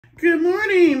Good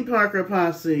morning, Parker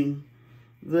Posse.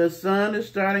 The sun is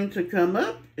starting to come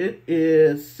up. It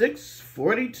is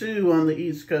 6:42 on the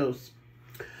East Coast.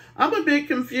 I'm a bit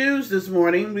confused this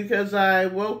morning because I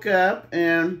woke up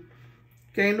and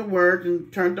came to work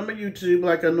and turned on my YouTube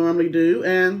like I normally do,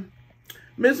 and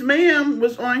Miss Ma'am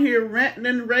was on here ranting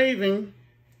and raving,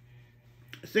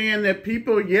 saying that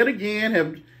people yet again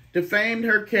have defamed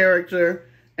her character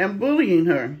and bullying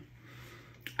her.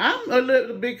 I'm a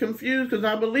little bit confused because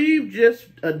I believe just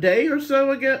a day or so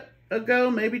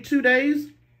ago, maybe 2 days,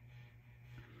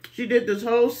 she did this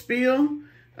whole spiel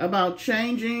about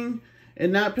changing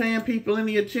and not paying people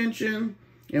any attention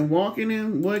and walking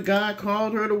in what God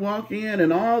called her to walk in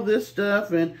and all this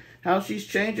stuff and how she's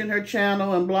changing her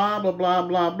channel and blah, blah, blah,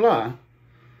 blah, blah.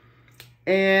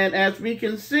 And as we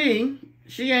can see,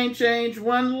 she ain't changed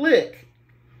one lick.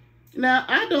 Now,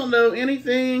 I don't know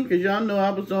anything, because y'all know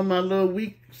I was on my little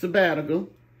week sabbatical,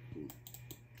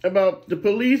 about the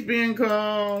police being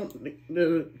called,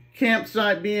 the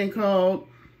campsite being called,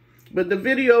 but the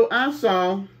video I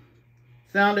saw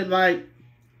sounded like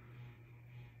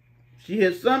she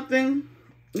hit something.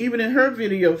 Even in her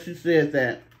video, she said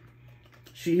that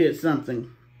she hit something.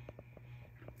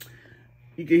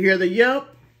 You can hear the yelp.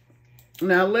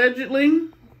 Now, allegedly,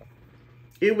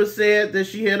 it was said that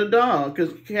she hit a dog,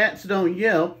 because cats don't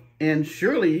yelp, and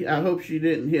surely I hope she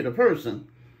didn't hit a person.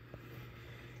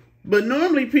 But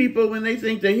normally people, when they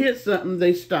think they hit something,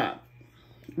 they stop,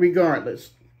 regardless.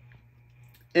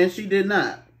 And she did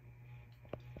not.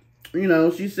 You know,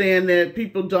 she's saying that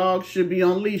dogs should be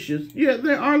on leashes. Yeah,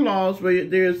 there are laws where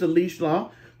there's a leash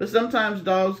law, but sometimes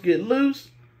dogs get loose,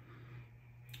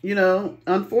 you know,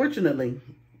 unfortunately.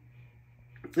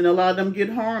 And a lot of them get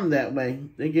harmed that way.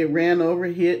 They get ran over,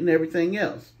 hit, and everything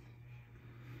else.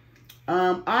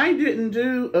 I didn't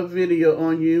do a video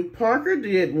on you. Parker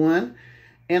did one.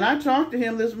 And I talked to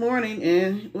him this morning,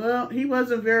 and, well, he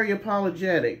wasn't very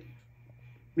apologetic.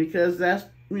 Because that's,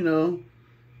 you know,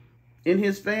 in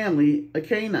his family, a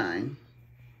canine.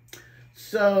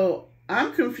 So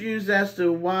I'm confused as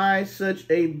to why such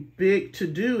a big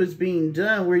to-do is being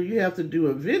done where you have to do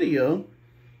a video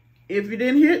if you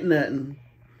didn't hit nothing.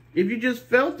 If you just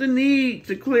felt the need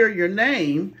to clear your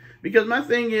name, because my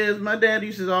thing is, my dad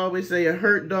used to always say, a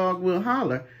hurt dog will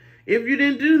holler. If you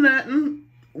didn't do nothing,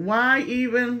 why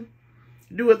even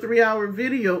do a 3-hour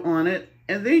video on it?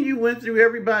 And then you went through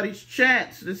everybody's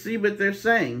chats to see what they're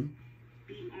saying.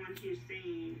 Being on here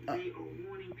saying they are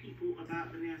warning people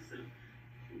about Vanessa.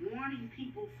 Warning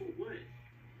people for what?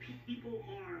 People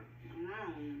are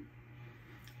grown.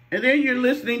 And then you're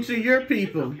listening to your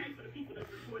people.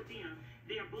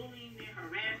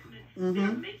 They're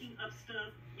making up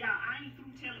stuff. Y'all, I ain't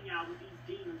through telling y'all what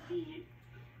these demons did.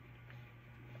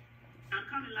 I'm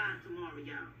coming live tomorrow,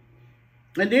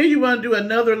 y'all. And then you want to do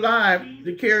another live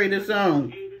to carry this on.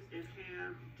 That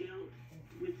have dealt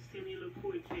with similar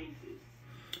court cases.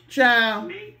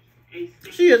 Child,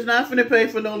 she is not finna pay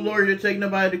for no lawyer to take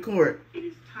nobody to court.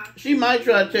 She might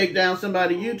try to take down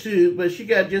somebody's YouTube, but she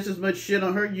got just as much shit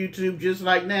on her YouTube just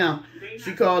like now.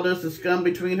 She called us a scum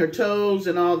between her toes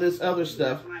and all this other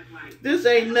stuff. This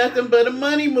ain't nothing but a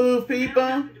money move,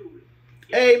 people.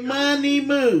 A money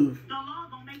move.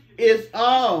 It's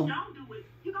all. Don't do it.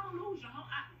 You're going to lose your whole...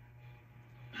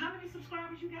 How many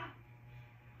subscribers you got?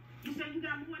 You say you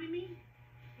got more than me?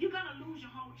 You're going to lose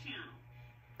your whole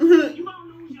channel. You're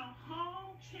going to lose your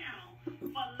whole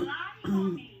channel for lying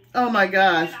on me. Oh my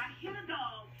gosh.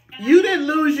 You didn't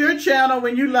lose your channel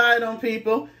when you lied on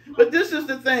people. But this is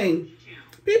the thing.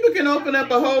 People can open up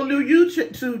a whole new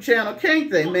YouTube channel, can't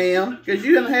they, ma'am? Because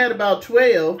you done had about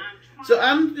 12. So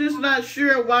I'm just not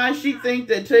sure why she think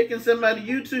that taking somebody's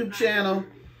YouTube channel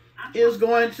is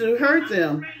going to hurt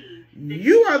them.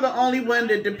 You are the only one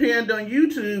that depend on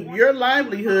YouTube. Your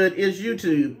livelihood is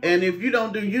YouTube. And if you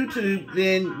don't do YouTube,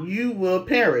 then you will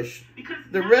perish.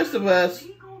 The rest of us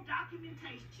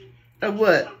are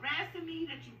what? Harassing me,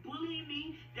 that you bullying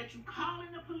me, that you calling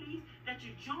the police, that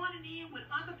you're joining in with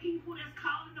other people that's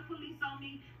calling the police on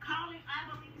me, calling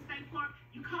Abilene State Park.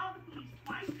 You called the police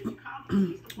twice. You called the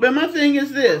police twice. But my thing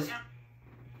is this.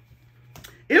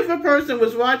 If a person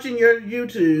was watching your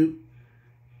YouTube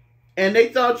and they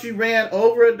thought you ran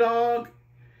over a dog,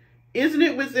 isn't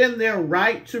it within their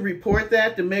right to report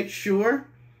that to make sure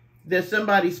that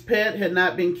somebody's pet had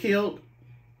not been killed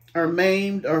or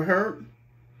maimed or hurt?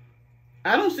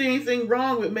 I don't see anything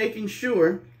wrong with making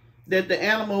sure that the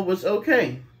animal was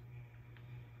okay.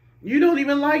 You don't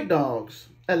even like dogs,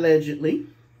 allegedly.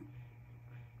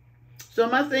 So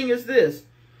my thing is this.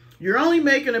 You're only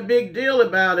making a big deal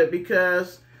about it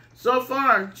because so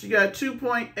far she got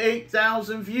 2.8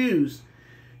 thousand views.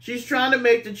 She's trying to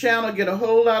make the channel get a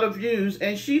whole lot of views,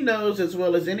 and she knows as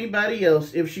well as anybody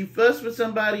else, if she fuss with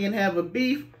somebody and have a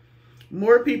beef,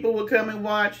 more people will come and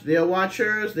watch. They'll watch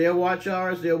hers, they'll watch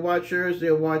ours, they'll watch hers,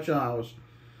 they'll watch ours.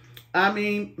 I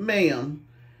mean, ma'am,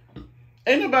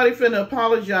 ain't nobody finna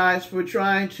apologize for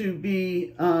trying to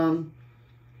be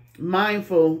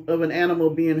mindful of an animal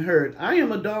being hurt. I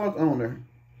am a dog owner.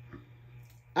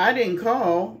 I didn't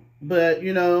call, but,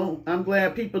 you know, I'm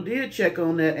glad people did check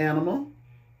on that animal.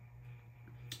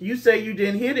 You say you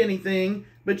didn't hit anything,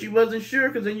 but you wasn't sure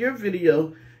because in your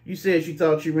video, you said you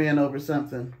thought you ran over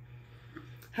something.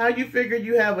 How you figured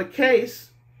you have a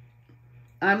case,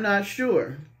 I'm not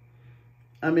sure.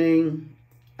 I mean,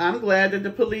 I'm glad that the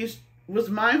police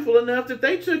was mindful enough that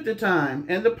they took the time,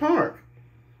 and the park.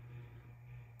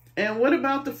 And what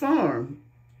about the farm?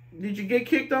 Did you get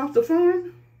kicked off the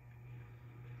farm?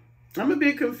 I'm a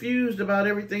bit confused about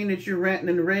everything that you're ranting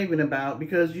and raving about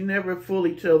because you never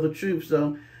fully tell the truth.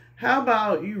 So how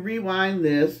about you rewind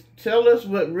this, tell us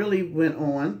what really went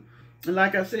on. And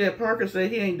like I said, Parker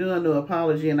said he ain't doing no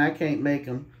apology and I can't make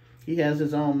him. He has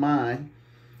his own mind.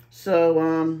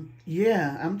 So,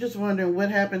 yeah, I'm just wondering what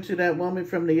happened to that woman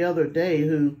from the other day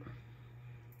who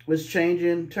was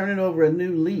turning over a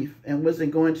new leaf and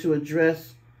wasn't going to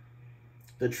address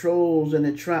the trolls and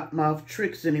the trap-mouth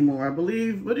tricks anymore. I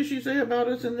believe, what did she say about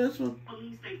us in this one?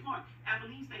 Belize State Park. At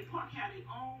Belize State Park had their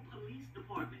own police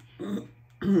department.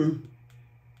 And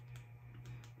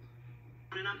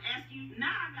I'm asking you, now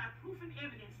I got proof and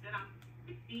evidence that I'm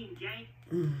being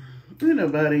ganked. Ain't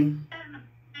nobody. And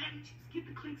get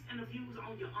the clicks and the views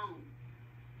on your own.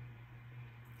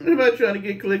 What about trying to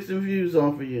get clicks and views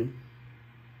off of you?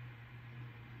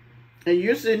 And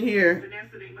you're sitting here.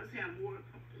 Vanessa, they must have more.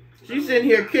 She's sitting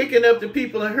here kicking up the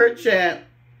people in her chat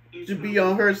to be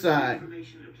on her side.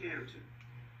 Defamation of character.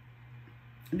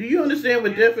 Do you understand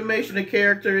what defamation of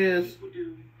character is? People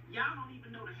do. Y'all don't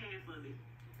even know the half of it.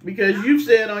 Because you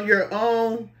said on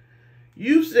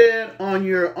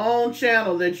your own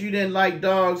channel that you didn't like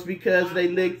dogs because they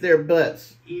licked their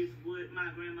butts. Is what my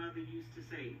grandmother used to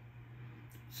say.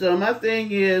 So my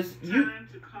thing is, Time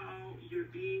to call your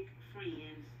big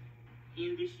friends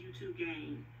in this YouTube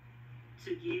game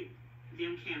to get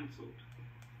them canceled.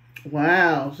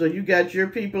 Wow. So you got your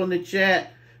people in the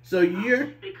chat. So you're...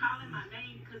 They calling my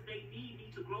name because they need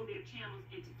me to grow their channels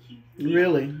and to keep them.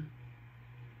 Really?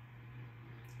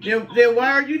 Then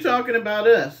why are you talking about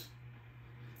us?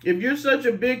 If you're such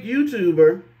a big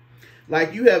YouTuber,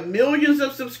 like you have millions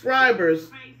of subscribers... It's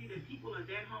crazy that people are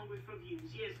that hungry for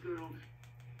views. Yes, girl.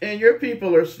 And your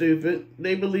people are stupid.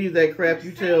 They believe that crap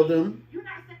you tell them. You're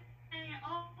not saying,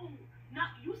 oh, no,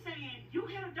 you saying, you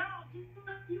hit a dog, you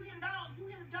hit a dog, you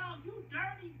hit a dog, you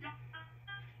dirty dog.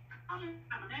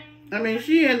 I mean,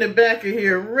 she in the back of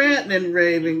here ranting and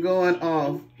raving, going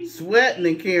off, sweating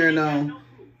and carrying on.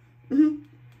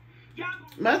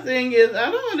 My thing is,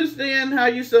 I don't understand how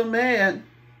you so mad.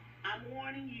 I'm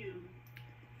warning you.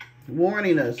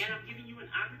 Warning us. And I'm giving you an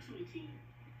opportunity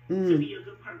to be a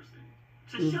good person.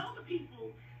 To show the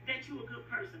people that you're a good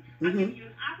person. I'm giving you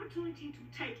an opportunity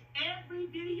to take every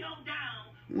video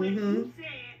down when you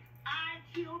said, I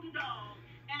killed a dog.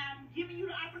 And I'm giving you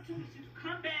the opportunity to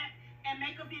come back and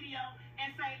make a video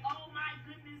and say, oh my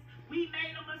goodness, we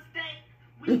made a mistake.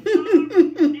 We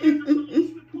sorry. There's a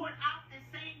police report out that's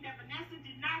saying that Vanessa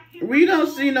did not hit We don't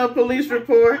see no police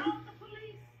report. Call the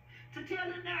police to tell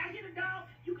them that I hit a dog.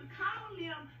 You can call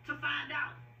them to find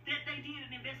out that they did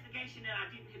an investigation that I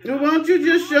didn't hit a dog. Well, why don't you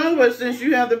just show us since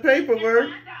you have the paperwork?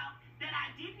 And find out that I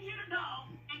didn't hit a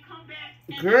dog and come back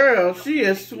and Girl, she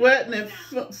is sweating and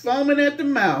foaming at the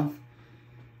mouth.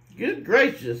 Good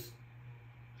gracious.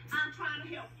 I'm trying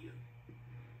to help you.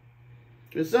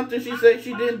 There's something she said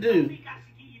she didn't do. I think I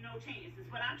should give you no chances,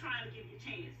 but I'm trying to give you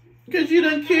chances. Because you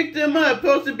done kicked them up.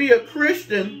 Supposed to be a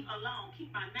Christian. Leave alone.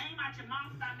 Keep my name out your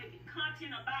mouth. Stop making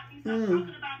content about me. Stop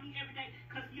talking about me every day.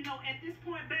 Because, you know, at this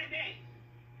point, baby,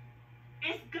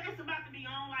 it's about to be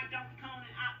on like Donkey Kong.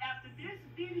 And after this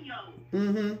video,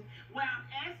 where I'm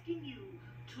asking you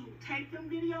to take them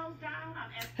videos down,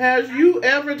 I'm asking Has you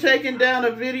ever taken down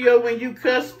a video when you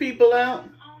cuss people out?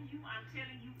 on you, I'm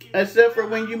telling you, Except for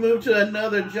when you move to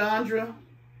another genre?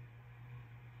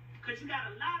 because you got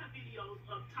a lot of videos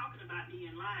of talking about me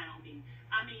and lying on me.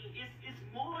 I mean, it's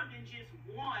more than just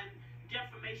one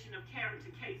defamation of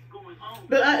character case going on.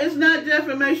 But it's not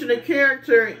defamation of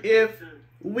character if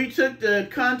we took the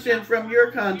content from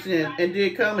your content and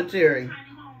did commentary. Tiny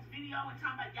Homes video and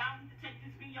talking about y'all need to take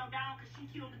this video down because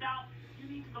she killed the dog. You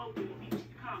need to go read the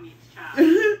comments, child.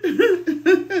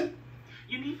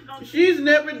 You need to go. She's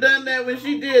never done that when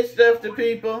she did stuff to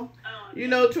people. You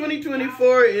know,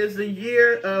 2024 is the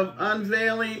year of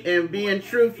unveiling and being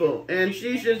truthful. And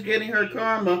she's just getting her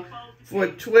karma for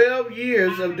 12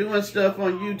 years of doing stuff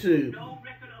on YouTube.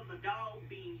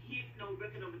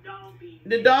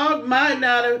 The dog might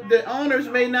not have, the owners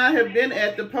may not have been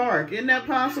at the park. Isn't that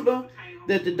possible?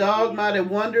 That the dog might have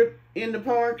wandered in the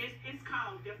park? It's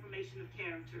called defamation of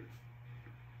character.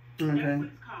 Okay. That's what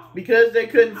it's called. Because they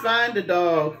couldn't find the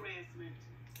dog.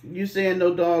 You saying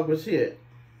no dog was hit.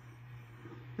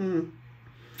 All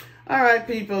right,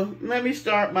 people. Let me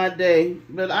start my day.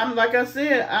 But like I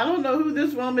said, I don't know who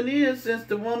this woman is, since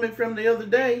the woman from the other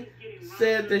day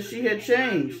said that she had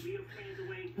changed.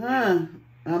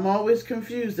 I'm always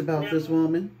confused about this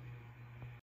woman.